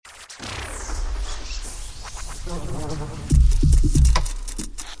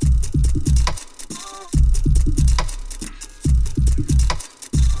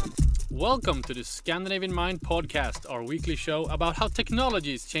Welcome to the Scandinavian Mind podcast, our weekly show about how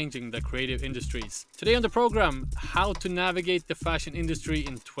technology is changing the creative industries. Today on the program, how to navigate the fashion industry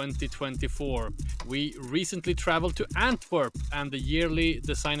in 2024. We recently traveled to Antwerp and the yearly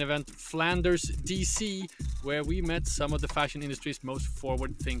design event Flanders DC, where we met some of the fashion industry's most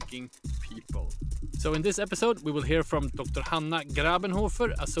forward-thinking people. So in this episode, we will hear from Dr. Hanna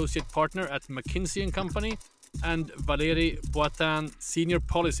Grabenhofer, Associate Partner at McKinsey & Company, and Valérie Boitin, Senior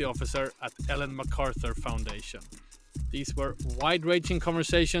Policy Officer at Ellen MacArthur Foundation. These were wide-ranging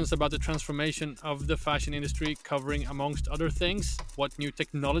conversations about the transformation of the fashion industry, covering, amongst other things, what new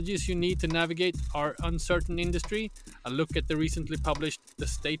technologies you need to navigate our uncertain industry, a look at the recently published The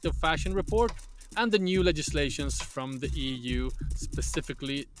State of Fashion report, and the new legislations from the EU,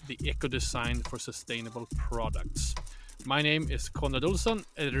 specifically the Eco-Design for Sustainable Products. My name is Konrad Olsson,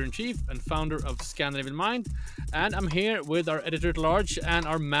 Editor-in-Chief and founder of Scandinavian Mind, and I'm here with our Editor-at-Large and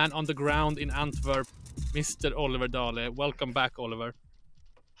our man on the ground in Antwerp, Mr. Oliver Dahle. Welcome back, Oliver.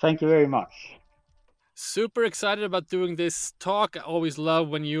 Thank you very much. Super excited about doing this talk. I always love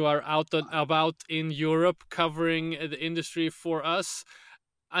when you are out and about in Europe covering the industry for us.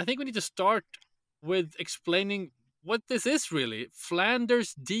 I think we need to start with explaining what this is really.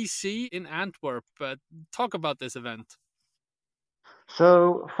 Flanders DC in Antwerp. Talk about this event.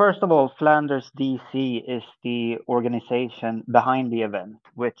 So, first of all, Flanders DC is the organization behind the event,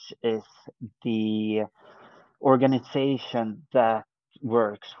 which is the organization that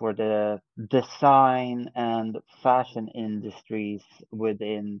works for the design and fashion industries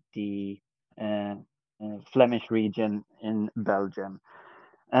within the Flemish region in Belgium.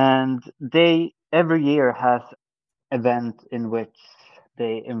 And they every year has event in which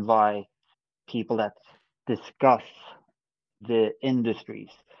they invite people that discuss the industries.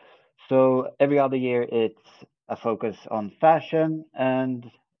 So every other year it's a focus on fashion and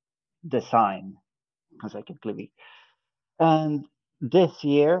design consecutively. And this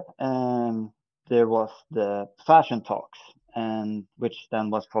year there was the fashion talks, and which then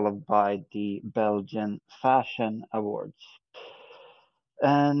was followed by the Belgian Fashion Awards.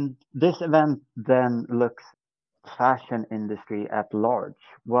 And this event then looks fashion industry at large.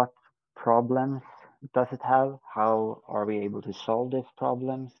 What problems does it have? How are we able to solve these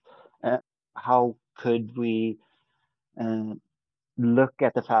problems? How could we uh, look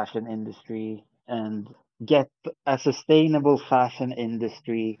at the fashion industry and get a sustainable fashion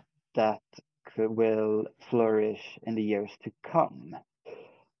industry that will flourish in the years to come?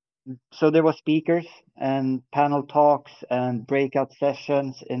 So there were speakers and panel talks and breakout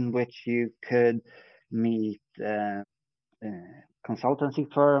sessions in which you could meet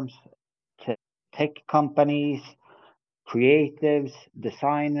consultancy firms, tech companies, creatives,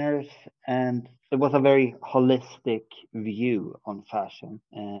 designers, and it was a very holistic view on fashion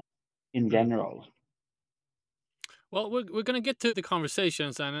in general. Well, we're going to get to the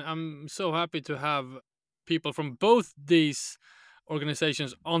conversations, and I'm so happy to have people from both these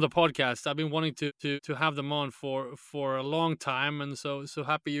organizations on the podcast. I've been wanting to have them on for a long time, and so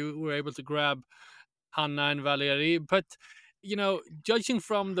happy you were able to grab Hanna and Valérie. But judging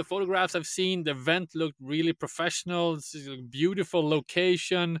from the photographs I've seen, the event looked really professional. It's a beautiful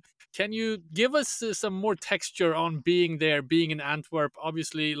location. Can you give us some more texture on being there, being in Antwerp?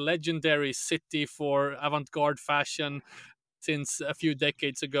 Obviously, legendary city for avant-garde fashion since a few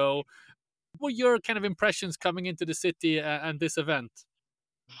decades ago. What were your kind of impressions coming into the city and this event?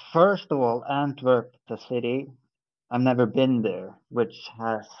 First of all, Antwerp, the city, I've never been there, which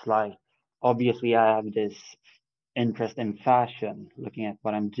has obviously I have this interest in fashion, looking at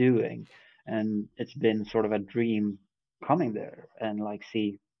what I'm doing, and it's been sort of a dream coming there and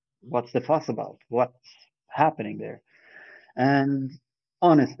see what's the fuss about, what's happening there. And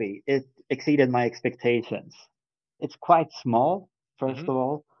honestly, it exceeded my expectations. It's quite small, first of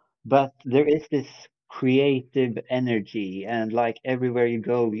all, but there is this creative energy, and everywhere you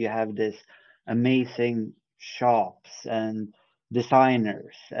go, you have this amazing shops and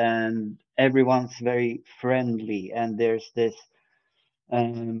designers, and everyone's very friendly, and there's this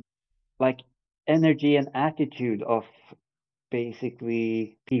um, like energy and attitude of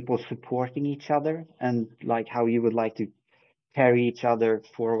basically people supporting each other, and how you would like to carry each other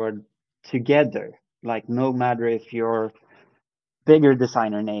forward together. No matter if you're bigger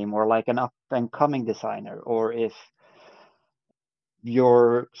designer name or an up and coming designer, or if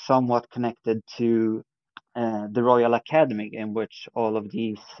you're somewhat connected to the Royal Academy, in which all of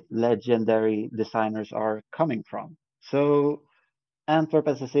these legendary designers are coming from. So Antwerp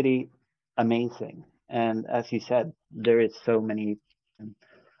as a city, amazing. And as you said, there is so many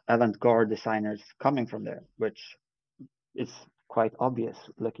avant-garde designers coming from there, which is quite obvious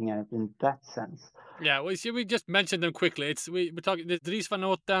looking at it in that sense. Yeah, we just mentioned them quickly. We're talking Dries van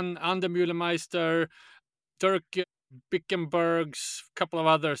Noten, Ander Meulemeister, Dirk Bickenbergs, a couple of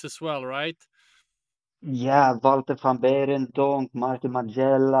others as well, right? Yeah, Walter van Beirendonck, Martin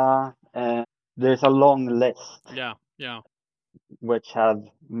Margiela. There's a long list Yeah. which have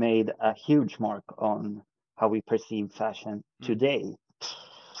made a huge mark on how we perceive fashion today.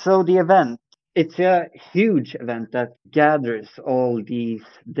 So the event, it's a huge event that gathers all these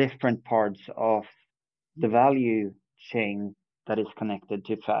different parts of the value chain that is connected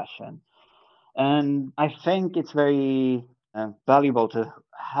to fashion. And I think it's very valuable to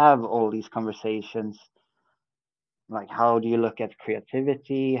have all these conversations. Like, how do you look at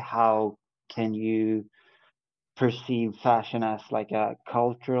creativity? How can you perceive fashion as like a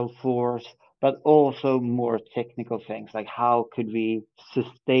cultural force, but also more technical things, like how could we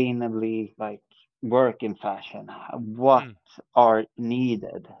sustainably like work in fashion? What are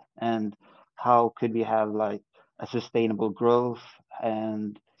needed, and how could we have like a sustainable growth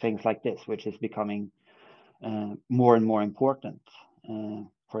and things like this, which is becoming more and more important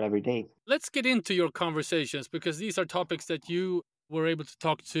for every day. Let's get into your conversations, because these are topics that you were able to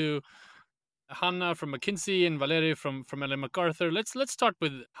talk to Hanna from McKinsey and Valerie from Ellen MacArthur. Let's start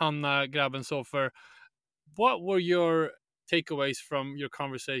with Hanna Grabensofer. What were your takeaways from your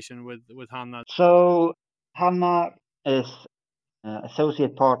conversation with Hanna? So Hanna is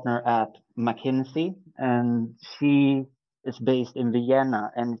associate partner at McKinsey, and she is based in Vienna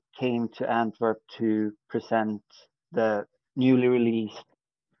and came to Antwerp to present the newly released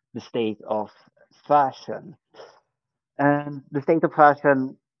The State of Fashion. And The State of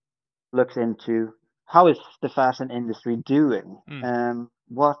Fashion looks into how is the fashion industry doing,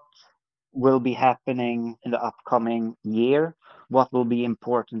 what will be happening in the upcoming year, what will be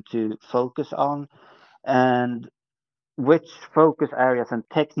important to focus on, and which focus areas and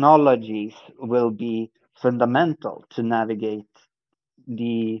technologies will be fundamental to navigate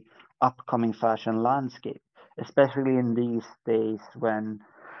the upcoming fashion landscape, especially in these days when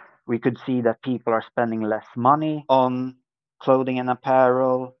we could see that people are spending less money on clothing and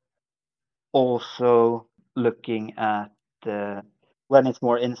apparel, also looking at when it's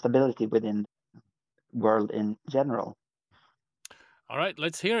more instability within the world in general. All right,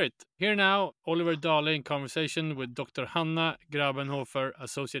 let's hear it. Here now, Oliver Dahle in conversation with Dr. Hanna Grabenhofer,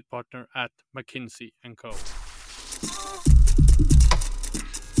 associate partner at McKinsey & Co.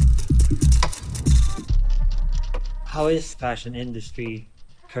 How is fashion industry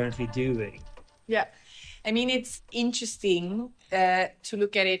currently doing? Yeah, I mean, it's interesting to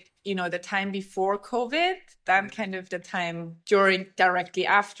look at it, the time before COVID, then kind of the time during, directly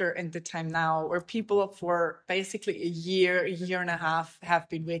after, and the time now, where people for basically a year and a half have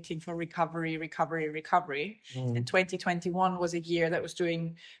been waiting for recovery. And 2021 was a year that was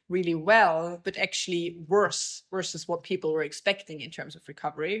doing really well, but actually worse versus what people were expecting in terms of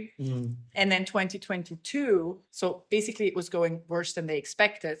recovery. And then 2022, so basically it was going worse than they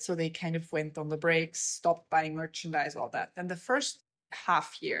expected. So they kind of went on the brakes, stopped buying merchandise, all that. And the first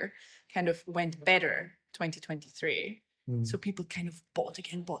half year kind of went better, 2023. So people kind of bought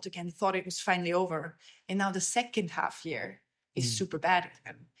again, thought it was finally over. And now the second half year is super bad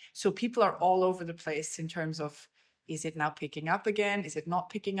again. So people are all over the place in terms of, is it now picking up again? Is it not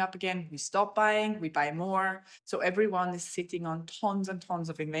picking up again? We stop buying, we buy more. So everyone is sitting on tons and tons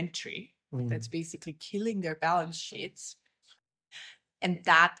of inventory that's basically killing their balance sheets. And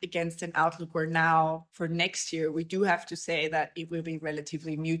that against an outlook where now for next year, we do have to say that it will be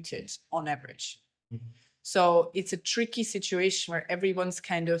relatively muted on average. So it's a tricky situation where everyone's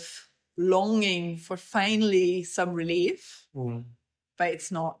kind of longing for finally some relief, but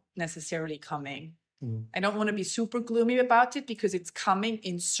it's not necessarily coming. I don't want to be super gloomy about it because it's coming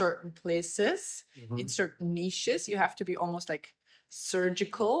in certain places, in certain niches. You have to be almost like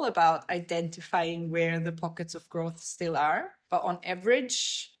surgical about identifying where the pockets of growth still are. But on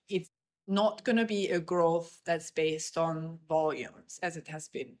average, it's not going to be a growth that's based on volumes as it has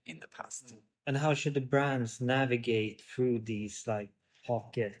been in the past. And how should the brands navigate through these like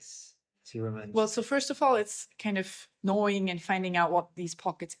pockets? Well, so first of all, it's kind of knowing and finding out what these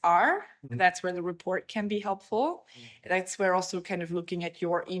pockets are. That's where the report can be helpful. That's where also kind of looking at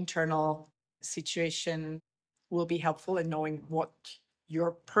your internal situation will be helpful in knowing what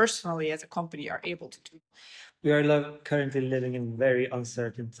you're personally as a company are able to do. We are currently living in very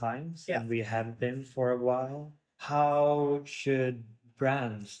uncertain times, and we have been for a while. How should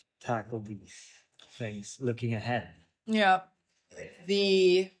brands tackle these things looking ahead? Yeah.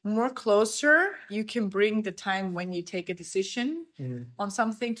 the more closer you can bring the time when you take a decision on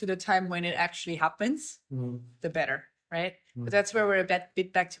something to the time when it actually happens, the better, right? But that's where we're a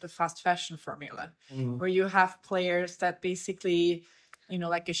bit back to the fast fashion formula, where you have players that basically,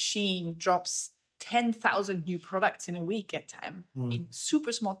 like a Shein drops 10,000 new products in a week at time in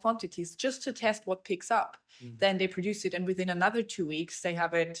super small quantities just to test what picks up. Then they produce it, and within another 2 weeks, they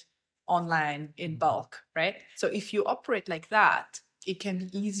have it online in bulk, right? So if you operate like that, it can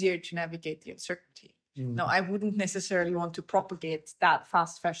be easier to navigate the uncertainty. Now, I wouldn't necessarily want to propagate that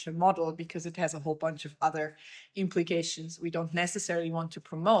fast fashion model because it has a whole bunch of other implications we don't necessarily want to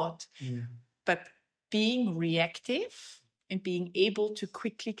promote. But being reactive and being able to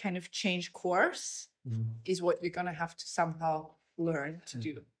quickly kind of change course is what you're going to have to somehow learn to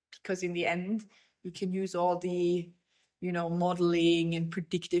do. Because in the end, you can use all the modeling and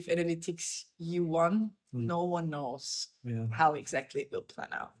predictive analytics you want. No one knows how exactly it will plan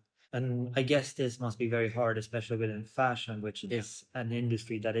out. And I guess this must be very hard, especially within fashion, which is an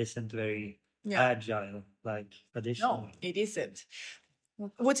industry that isn't very agile like traditional. No, it isn't.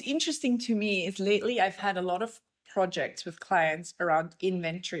 What's interesting to me is lately I've had a lot of projects with clients around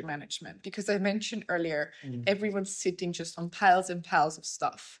inventory management, because I mentioned earlier, everyone's sitting just on piles and piles of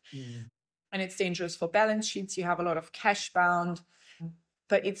stuff. And it's dangerous for balance sheets. You have a lot of cash bound.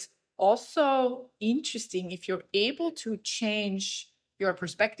 But it's also interesting if you're able to change your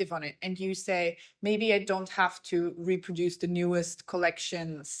perspective on it and you say, maybe I don't have to reproduce the newest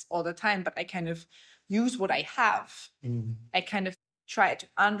collections all the time, but I kind of use what I have. I kind of try to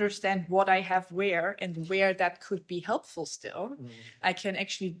understand what I have where and where that could be helpful still. I can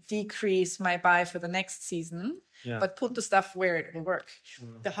actually decrease my buy for the next season, but put the stuff where it will work.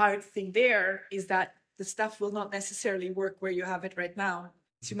 The hard thing there is that the stuff will not necessarily work where you have it right now.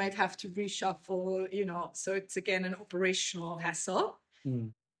 So you might have to reshuffle, so it's again an operational hassle.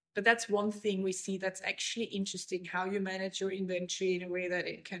 But that's one thing we see that's actually interesting, how you manage your inventory in a way that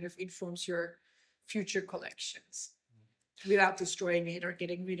it kind of informs your future collections without destroying it or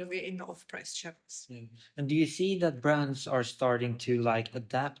getting rid of it in the off-price channels. And do you see that brands are starting to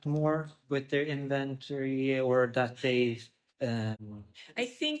adapt more with their inventory, or that they I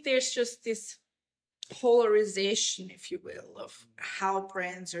think there's just this polarization, if you will, of how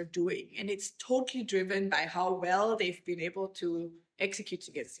brands are doing, and it's totally driven by how well they've been able to execute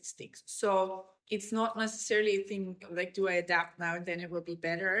against these things. So it's not necessarily a thing like, do I adapt now and then it will be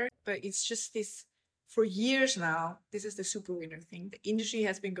better? But it's just this, for years now, this is the super winner thing. The industry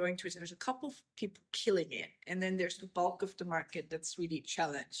has been going through, there's a couple of people killing it, and then there's the bulk of the market that's really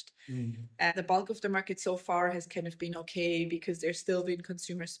challenged. And the bulk of the market so far has kind of been okay because there's still been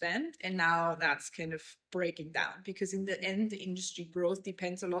consumer spend, and now that's kind of breaking down, because in the end, the industry growth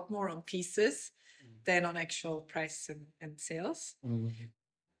depends a lot more on pieces than on actual price and sales.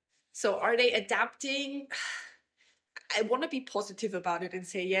 So are they adapting? I want to be positive about it and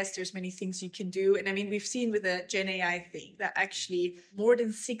say, yes, there's many things you can do. And I mean, we've seen with the Gen AI thing that actually more than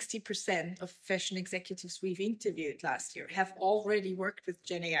 60% of fashion executives we've interviewed last year have already worked with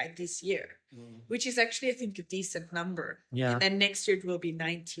Gen AI this year, which is actually, I think, a decent number. And then next year it will be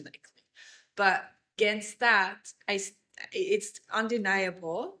 90 likely. But against that, it's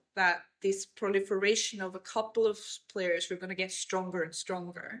undeniable that this proliferation of a couple of players, we're going to get stronger and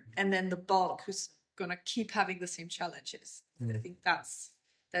stronger. And then the bulk who's going to keep having the same challenges. I think that's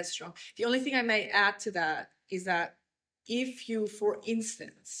strong. The only thing I might add to that is that if you, for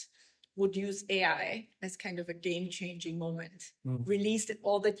instance, would use AI as kind of a game-changing moment, release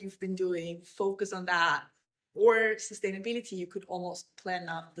all that you've been doing, focus on that, or sustainability, you could almost plan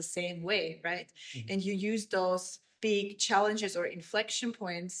out the same way, right? And you use those big challenges or inflection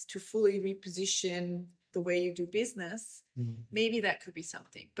points to fully reposition the way you do business. Maybe that could be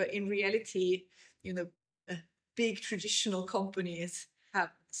something. But in reality, big traditional companies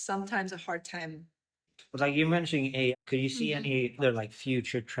have sometimes a hard time. Like you mentioned AI, could you see any other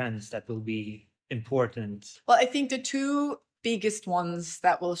future trends that will be important? Well, I think the two biggest ones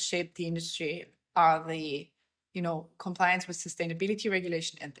that will shape the industry are the compliance with sustainability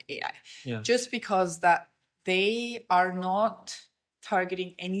regulation and the AI. Just because that they are not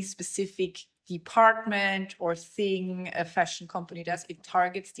targeting any specific department or thing a fashion company does. It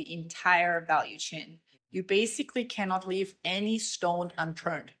targets the entire value chain. You basically cannot leave any stone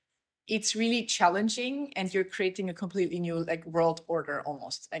unturned. It's really challenging, and you're creating a completely new world order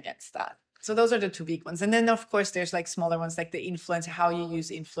almost against that. So those are the two big ones. And then, of course, there's smaller ones like the influencer, how you use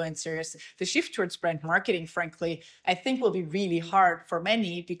influencers. The shift towards brand marketing, frankly, I think will be really hard for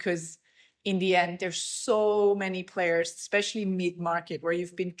many because in the end, there's so many players, especially mid-market, where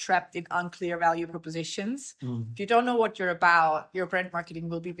you've been trapped in unclear value propositions. If you don't know what you're about, your brand marketing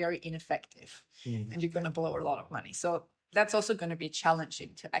will be very ineffective and you're going to blow a lot of money. So that's also going to be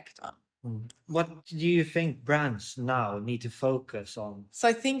challenging to act on. What do you think brands now need to focus on? So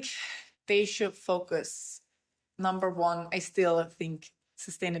I think they should focus, number one, I still think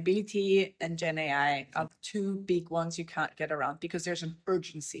sustainability and Gen AI are two big ones you can't get around because there's an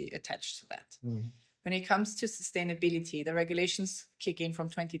urgency attached to that. When it comes to sustainability, the regulations kick in from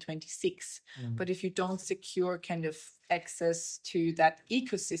 2026. But if you don't secure kind of access to that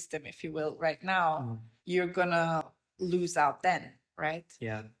ecosystem, if you will, right now, you're going to lose out then. Right?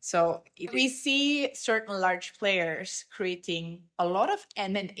 Yeah. So we see certain large players creating a lot of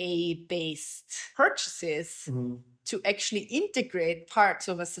M&A based purchases to actually integrate parts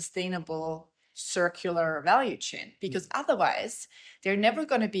of a sustainable circular value chain, because otherwise they're never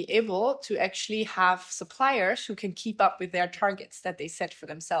going to be able to actually have suppliers who can keep up with their targets that they set for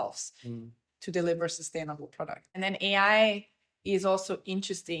themselves to deliver sustainable product. And then AI is also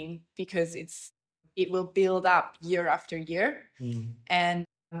interesting because it will build up year after year. And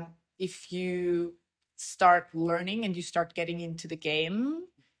if you start learning and you start getting into the game,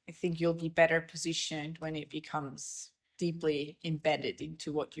 I think you'll be better positioned when it becomes deeply embedded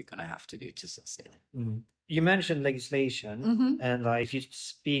into what you're going to have to do to succeed. You mentioned legislation, and if you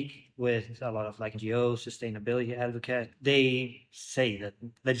speak with a lot of NGOs, sustainability advocates, they say that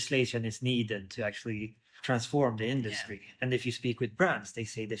legislation is needed to actually transform the industry. And if you speak with brands, they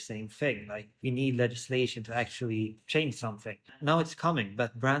say the same thing. We need legislation to actually change something. Now it's coming,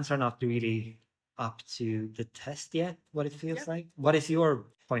 but brands are not really up to the test yet, what it feels like. What is your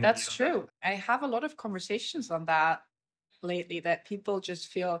point of view? That's true. I have a lot of conversations on that lately, that people just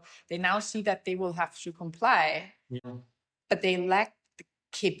feel they now see that they will have to comply, but they lack the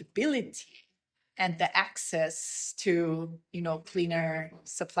capability and the access to, cleaner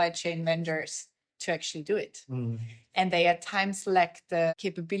supply chain vendors to actually do it. And they at times lack the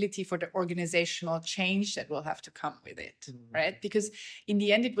capability for the organizational change that will have to come with it, right? Because in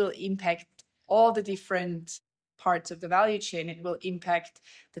the end, it will impact all the different parts of the value chain. It will impact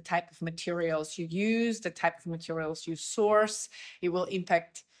the type of materials you use, the type of materials you source. It will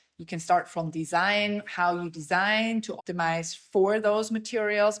impact, you can start from design, how you design to optimize for those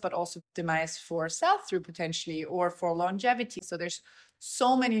materials, but also optimize for sell-through potentially, or for longevity. So there's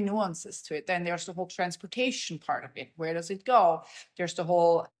so many nuances to it. Then there's the whole transportation part of it. Where does it go? There's the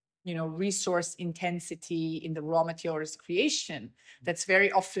whole, resource intensity in the raw materials creation that's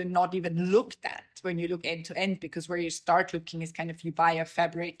very often not even looked at when you look end to end, because where you start looking is kind of you buy a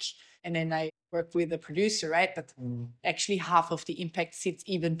fabric and then I work with the producer, right? But actually half of the impact sits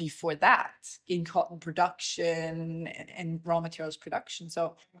even before that in cotton production and raw materials production.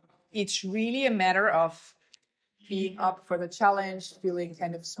 So it's really a matter of being up for the challenge, feeling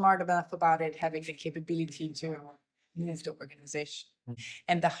kind of smart enough about it, having the capability to move the organization.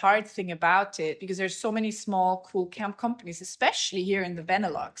 And the hard thing about it, because there's so many small, cool companies, especially here in the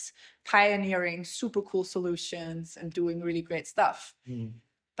Benelux, pioneering super cool solutions and doing really great stuff.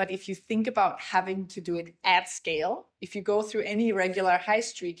 But if you think about having to do it at scale, if you go through any regular high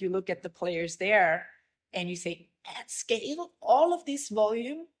street, you look at the players there and you say, at scale, all of this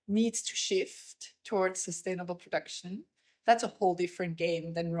volume needs to shift towards sustainable production. That's a whole different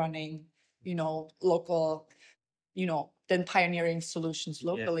game than running, local, than pioneering solutions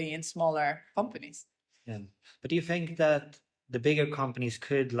locally in smaller companies. But do you think that the bigger companies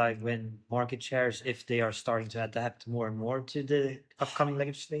could win market shares if they are starting to adapt more and more to the upcoming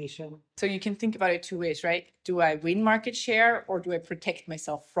legislation? So you can think about it two ways, right? Do I win market share or do I protect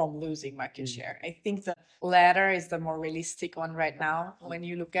myself from losing market share? I think the latter is the more realistic one right now. When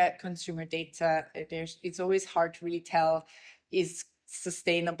you look at consumer data, it's always hard to really tell, is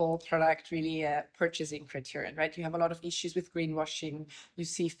sustainable product really a purchasing criterion, right? You have a lot of issues with greenwashing. You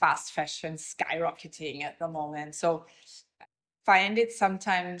see fast fashion skyrocketing at the moment. So find it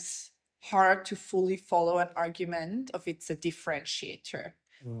sometimes hard to fully follow an argument of it's a differentiator.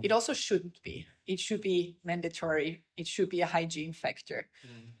 It also shouldn't be. It should be mandatory. It should be a hygiene factor.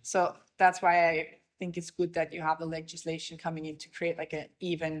 So that's why I think it's good that you have the legislation coming in to create an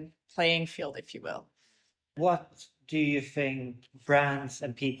even playing field, if you will. What do you think brands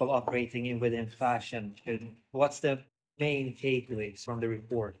and people operating within fashion what's the main takeaways from the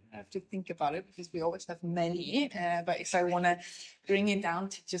report? I have to think about it because we always have many, but if I want to bring it down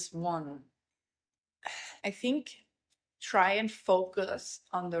to just one, I think try and focus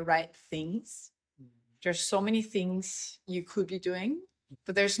on the right things. There's so many things you could be doing,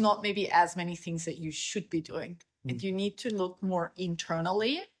 but there's not maybe as many things that you should be doing. And you need to look more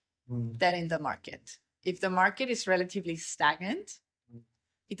internally than in the market. If the market is relatively stagnant,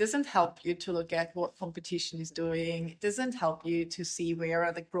 it doesn't help you to look at what competition is doing. It doesn't help you to see where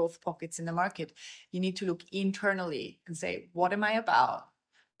are the growth pockets in the market. You need to look internally and say, what am I about?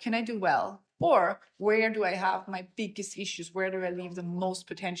 Can I do well? Or where do I have my biggest issues? Where do I leave the most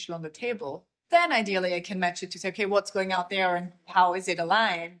potential on the table? Then ideally I can match it to say, okay, what's going out there and how is it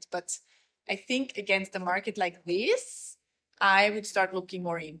aligned? But I think against a market like this, I would start looking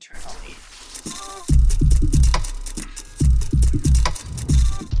more internally.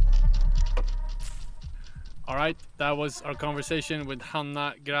 All right, that was our conversation with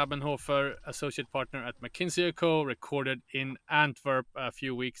Hanna Grabenhofer, Associate Partner at McKinsey & Co., recorded in Antwerp a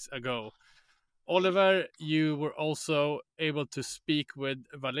few weeks ago. Oliver, you were also able to speak with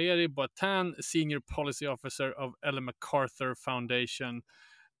Valérie Boitain, Senior Policy Officer of Ellen MacArthur Foundation.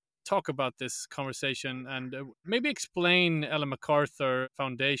 Talk about this conversation and maybe explain Ellen MacArthur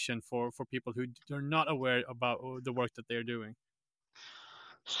Foundation for people who are not aware about the work that they're doing.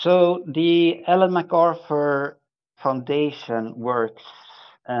 So the Ellen MacArthur Foundation works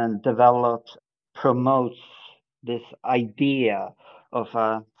and develops, promotes this idea of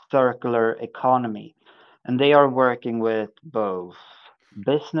a circular economy. And they are working with both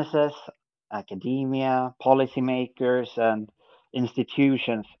businesses, academia, policymakers, and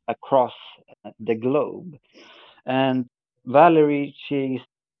institutions across the globe. And Valerie, she's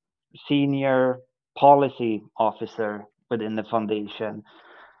senior policy officer within the foundation.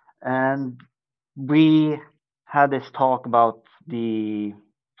 And we had this talk about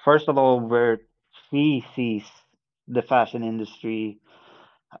first of all, where she sees the fashion industry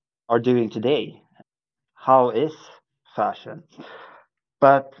are doing today. How is fashion?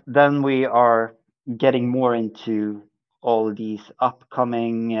 But then we are getting more into all these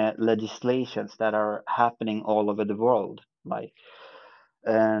upcoming legislations that are happening all over the world.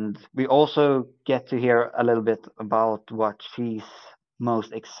 And we also get to hear a little bit about what she's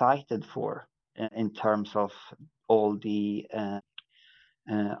most excited for in terms of all the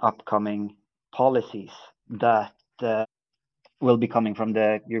upcoming policies that will be coming from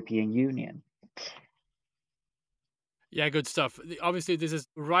the European Union. Yeah, good stuff. Obviously, this is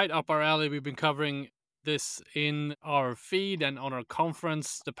right up our alley. We've been covering this in our feed and on our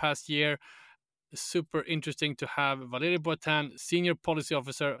conference the past year. Super interesting to have Valérie Boitain, Senior Policy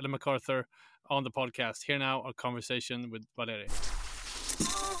Officer at MacArthur, on the podcast. Here now, our conversation with Valérie.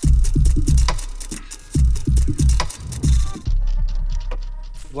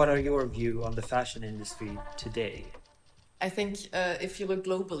 What are your views on the fashion industry today? I think if you look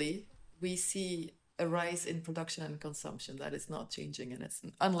globally, we see a rise in production and consumption that is not changing, and it's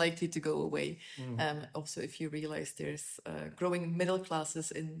unlikely to go away. Also, if you realize there's growing middle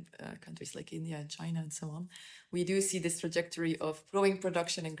classes in countries like India and China and so on, we do see this trajectory of growing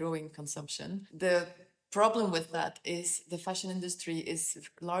production and growing consumption. The problem with that is the fashion industry is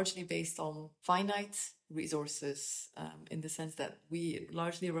largely based on finite resources, in the sense that we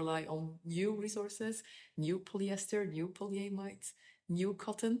largely rely on new resources, new polyester, new polyamide, new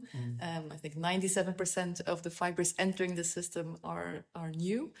cotton. I think 97% of the fibers entering the system are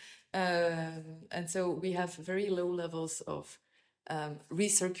new. And so we have very low levels of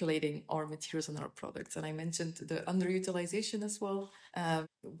recirculating our materials and our products. And I mentioned the underutilization as well.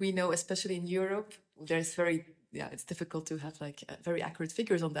 We know, especially in Europe, it's difficult to have very accurate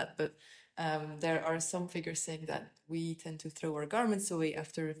figures on that, but there are some figures saying that we tend to throw our garments away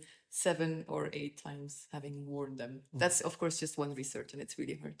after 7 or 8 times having worn them. That's, of course, just one research, and it's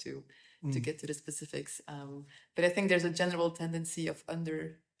really hard to get to the specifics. But I think there's a general tendency of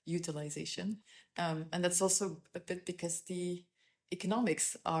underutilization. And that's also a bit because the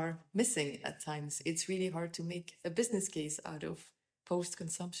economics are missing at times. It's really hard to make a business case out of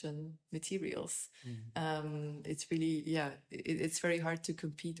post-consumption materials. It's really, it's very hard to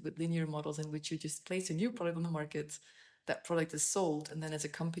compete with linear models in which you just place a new product on the market, that product is sold, and then as a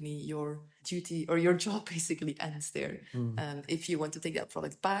company, your duty or your job basically ends there. If you want to take that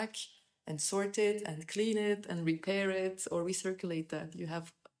product back and sort it and clean it and repair it or recirculate that, you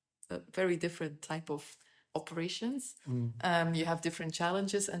have a very different type of operations. You have different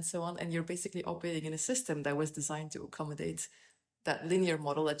challenges and so on, and you're basically operating in a system that was designed to accommodate that linear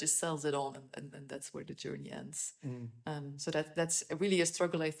model that just sells it on, and that's where the journey ends. So that's really a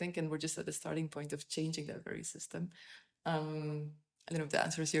struggle, I think, and we're just at the starting point of changing that very system. I don't know if that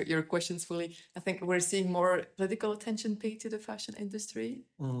answers your questions fully. I think we're seeing more political attention paid to the fashion industry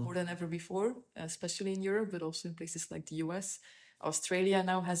more than ever before, especially in Europe, but also in places like the US. Australia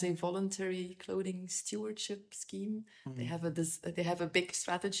now has a voluntary clothing stewardship scheme. They have a big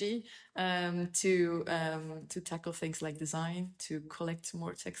strategy to tackle things like design, to collect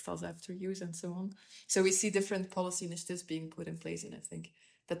more textiles after use, and so on. So we see different policy initiatives being put in place, and I think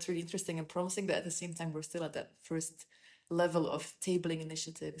that's really interesting and promising. But at the same time, we're still at that first level of tabling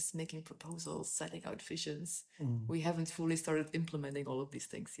initiatives, making proposals, setting out visions. We haven't fully started implementing all of these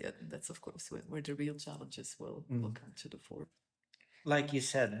things yet. And that's, of course, where the real challenges will come to the fore. Like you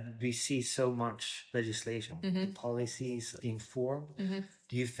said, we see so much legislation, policies being formed.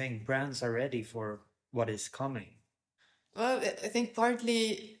 Do you think brands are ready for what is coming? Well, I think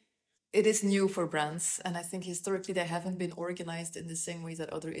partly it is new for brands. And I think historically they haven't been organized in the same way that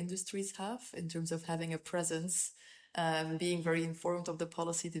other industries have, in terms of having a presence, being very informed of the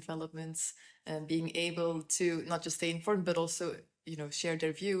policy developments, and being able to not just stay informed, but also, share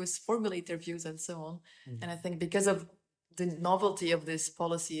their views, formulate their views, and so on. And I think because of the novelty of this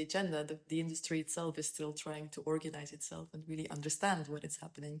policy agenda, the industry itself is still trying to organize itself and really understand what is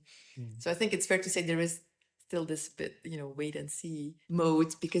happening. So I think it's fair to say there is still this bit, wait and see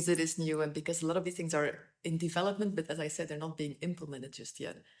mode, because it is new and because a lot of these things are in development, but as I said, they're not being implemented just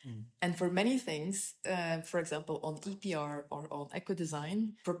yet. And for many things, for example, on EPR or on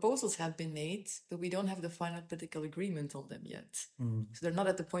eco-design, proposals have been made, but we don't have the final political agreement on them yet. So they're not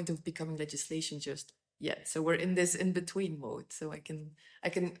at the point of becoming legislation just yet. So we're in this in-between mode. So I can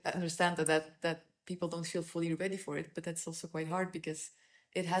understand that people don't feel fully ready for it, but that's also quite hard because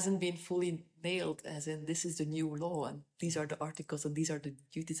it hasn't been fully nailed, as in this is the new law and these are the articles and these are the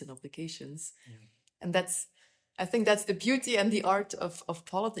duties and obligations. And I think that's the beauty and the art of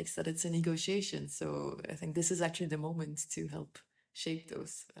politics, that it's a negotiation. So I think this is actually the moment to help shape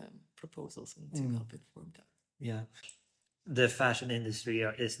those proposals and to help inform that. Yeah. The fashion industry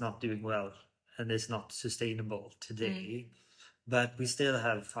is not doing well and is not sustainable today, but we still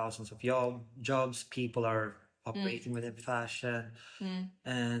have thousands of jobs. People are operating within fashion.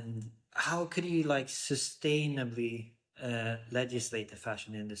 And how could you sustainably legislate the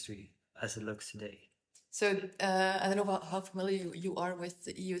fashion industry as it looks today? So I don't know how familiar you are with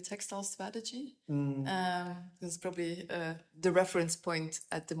the EU textile strategy. This is probably the reference point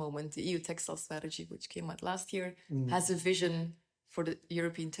at the moment. The EU textile strategy, which came out last year, has a vision for the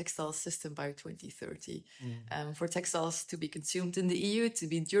European textile system by 2030. For textiles to be consumed in the EU, to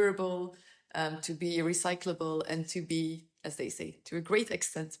be durable, to be recyclable, and to be, as they say, to a great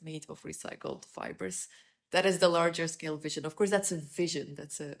extent made of recycled fibers. That is the larger scale vision. Of course, that's a vision,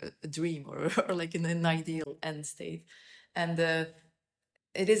 that's a dream, or like an ideal end state. And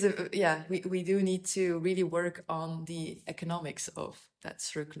it is we do need to really work on the economics of that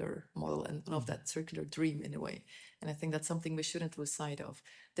circular model and of that circular dream in a way. And I think that's something we shouldn't lose sight of.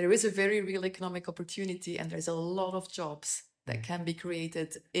 There is a very real economic opportunity, and there's a lot of jobs that can be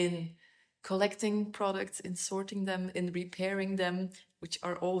created in collecting products, in sorting them, in repairing them, which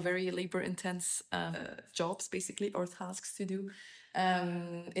are all very labor-intense jobs, basically, or tasks to do,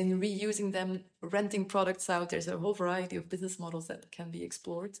 in reusing them, renting products out. There's a whole variety of business models that can be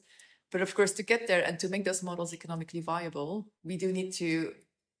explored. But of course, to get there and to make those models economically viable, we do need to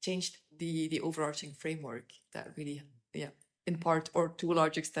change the overarching framework that really, in part or to a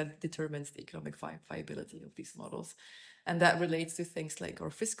large extent, determines the economic viability of these models. And that relates to things like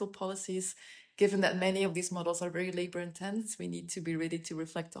our fiscal policies. Given that many of these models are very labor intense, we need to be ready to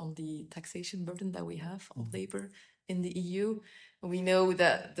reflect on the taxation burden that we have on labor in the EU. We know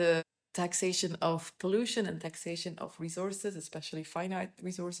that the taxation of pollution and taxation of resources, especially finite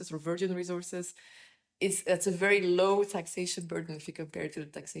resources or virgin resources, that's a very low taxation burden if you compare it to the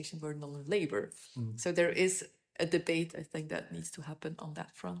taxation burden on labor. So there is a debate, I think, that needs to happen on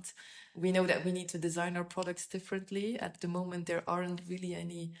that front. We know that we need to design our products differently. At the moment, there aren't really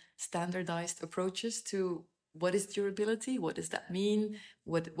any standardized approaches to what is durability, what does that mean,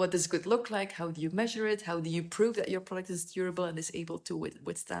 what does good look like, how do you measure it, how do you prove that your product is durable and is able to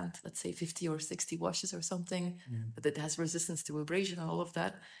withstand, let's say, 50 or 60 washes or something, that it has resistance to abrasion and all of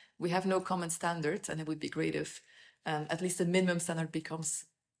that. We have no common standards, and it would be great if at least a minimum standard becomes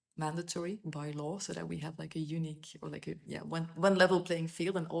mandatory by law, so that we have like a unique or like one level playing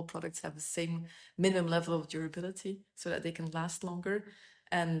field, and all products have the same minimum level of durability, so that they can last longer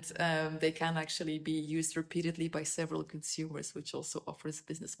and they can actually be used repeatedly by several consumers, which also offers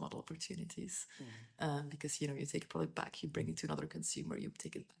business model opportunities. Because you take a product back, you bring it to another consumer, you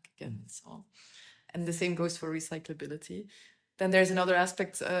take it back again, and so on. And the same goes for recyclability. Then there's another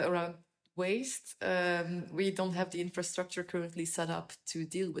aspect around waste. We don't have the infrastructure currently set up to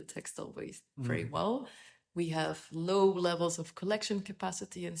deal with textile waste very well. We have low levels of collection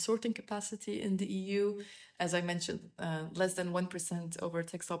capacity and sorting capacity in the EU. As I mentioned, less than 1% of our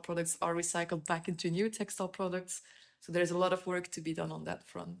textile products are recycled back into new textile products. So there's a lot of work to be done on that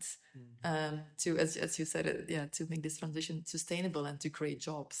front, to, as you said, to make this transition sustainable and to create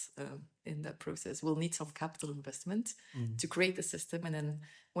jobs in that process. We'll need some capital investment to create the system, and then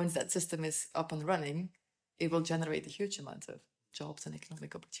once that system is up and running, it will generate a huge amount of jobs and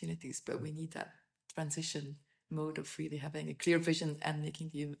economic opportunities. But we need that transition mode of really having a clear vision and making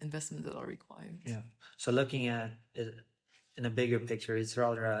the investments that are required. Yeah. So looking at it in a bigger picture, it's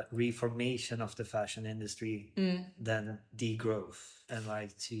rather a reformation of the fashion industry than degrowth. And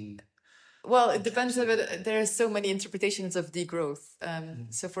well, it depends a bit. There are so many interpretations of degrowth.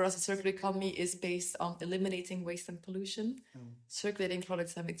 So for us, a circular economy is based on eliminating waste and pollution, circulating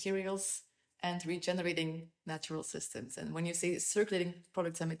products and materials, and regenerating natural systems. And when you say circulating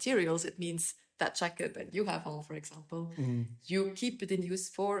products and materials, it means that jacket that you have on, for example, you keep it in use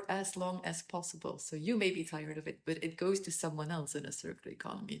for as long as possible. So you may be tired of it, but it goes to someone else in a circular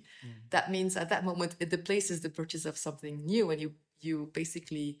economy. That means at that moment, it displaces the purchase of something new, and you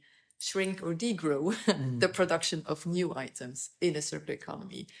basically shrink or degrow the production of new items in a circular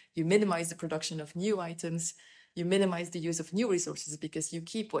economy. You minimize the production of new items, you minimize the use of new resources because you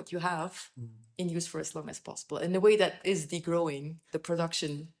keep what you have in use for as long as possible. In a way that is degrowing the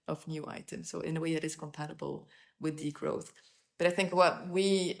production of new items. So in a way that is compatible with degrowth. But I think what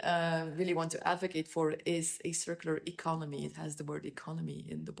we really want to advocate for is a circular economy. It has the word economy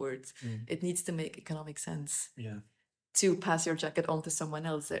in the word. It needs to make economic sense. Yeah. To pass your jacket on to someone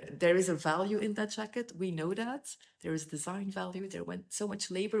else. There is a value in that jacket. We know that. There is design value. So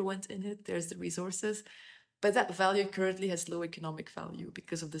much labor went in it. There's the resources. But that value currently has low economic value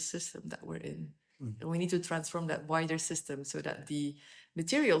because of the system that we're in. And we need to transform that wider system so that the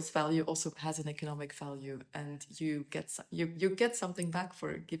materials value also has an economic value, and you get something back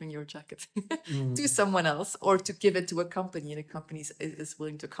for giving your jacket to someone else, or to give it to a company, and a company is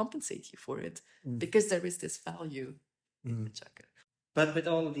willing to compensate you for it because there is this value in the jacket. But with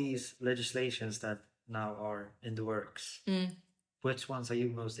all these legislations that now are in the works, which ones are you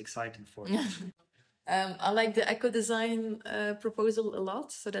most excited for? I like the eco-design proposal a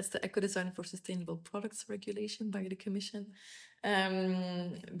lot. So that's the eco-design for sustainable products regulation by the Commission,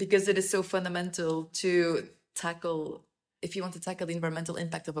 because it is so fundamental to tackle. If you want to tackle the environmental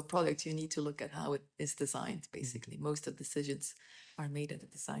impact of a product, you need to look at how it is designed. Basically, most of the decisions are made at the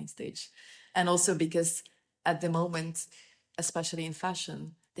design stage, and also because at the moment, especially in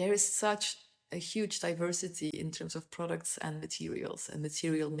fashion, there is such a huge diversity in terms of products and materials and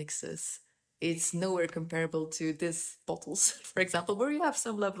material mixes. It's nowhere comparable to these bottles, for example, where you have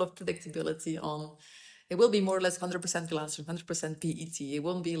some level of predictability on. It will be more or less 100% glass or 100% PET. It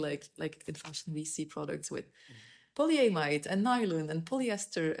won't be like in fashion we see products with polyamide and nylon and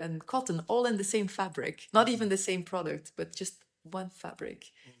polyester and cotton all in the same fabric, not even the same product, but just one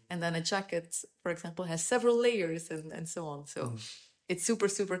fabric. And then a jacket, for example, has several layers and so on. So it's super,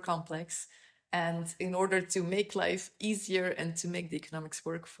 super complex. And in order to make life easier and to make the economics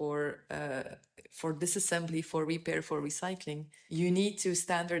work for disassembly, for repair, for recycling, you need to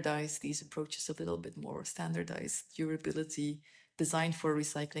standardize these approaches a little bit more, standardize durability, design for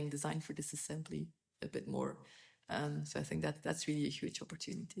recycling, design for disassembly a bit more. So I think that's really a huge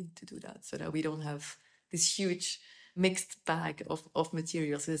opportunity to do that, so that we don't have this huge mixed bag of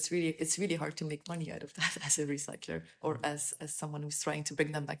materials. It's really hard to make money out of that as a recycler or as someone who's trying to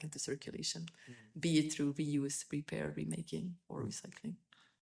bring them back into circulation, be it through reuse, repair, remaking, or recycling.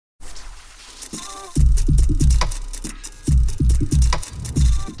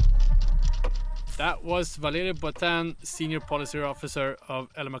 That was Valérie Boittin, Senior Policy Officer of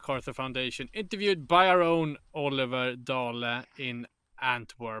Ellen MacArthur Foundation, interviewed by our own Oliver Dahle in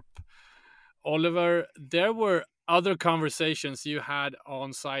Antwerp. Oliver, there were other conversations you had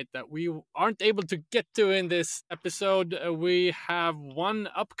on site that we aren't able to get to in this episode. We have one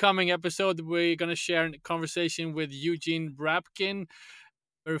upcoming episode. We're going to share a conversation with Eugene Brabkin,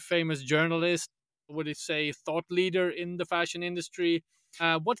 very famous journalist, would you say thought leader in the fashion industry.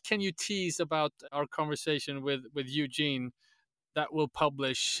 What can you tease about our conversation with Eugene that we'll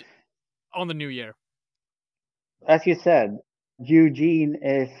publish on the new year? As you said, Eugene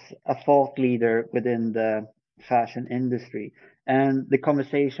is a thought leader within the fashion industry, and the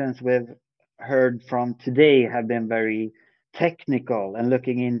conversations we've heard from today have been very technical and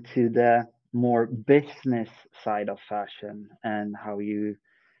looking into the more business side of fashion and how you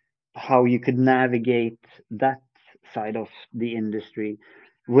could navigate that side of the industry.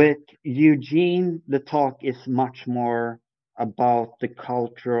 With Eugene, the talk is much more about the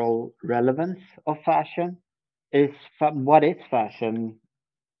cultural relevance of fashion. What is fashion?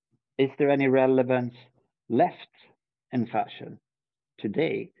 Is there any relevance left in fashion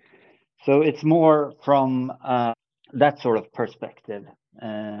today? So it's more from that sort of perspective,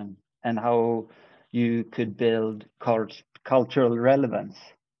 and how you could build cultural relevance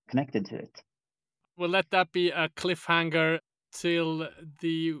connected to it. We'll let that be a cliffhanger till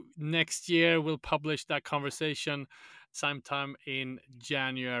the next year. We'll publish that conversation sometime in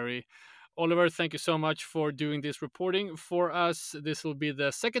January. Oliver, thank you so much for doing this reporting for us. This will be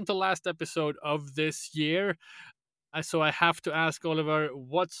the second to last episode of this year. So I have to ask, Oliver,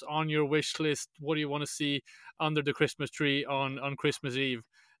 what's on your wish list? What do you want to see under the Christmas tree on Christmas Eve?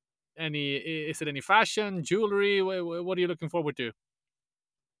 Is it any fashion, jewelry? What are you looking forward to?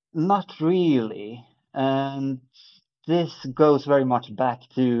 Not really. And this goes very much back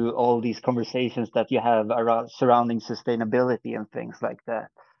to all these conversations that you have around surrounding sustainability and things like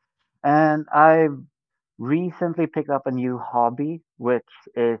that. And I've recently picked up a new hobby, which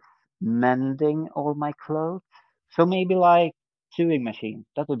is mending all my clothes. So maybe like sewing machine.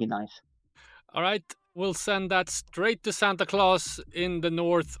 That would be nice. All right. We'll send that straight to Santa Claus in the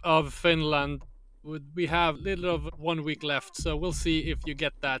north of Finland. We have little of 1 week left, so we'll see if you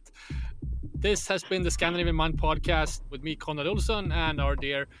get that. This has been the Scandinavian Mind podcast with me, Konrad Olsson, and our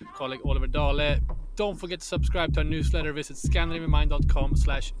dear colleague Oliver Dahle. Don't forget to subscribe to our newsletter. Visit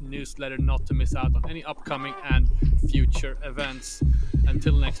scandinavianmind.com/newsletter not to miss out on any upcoming and future events.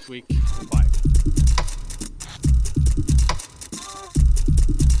 Until next week, bye.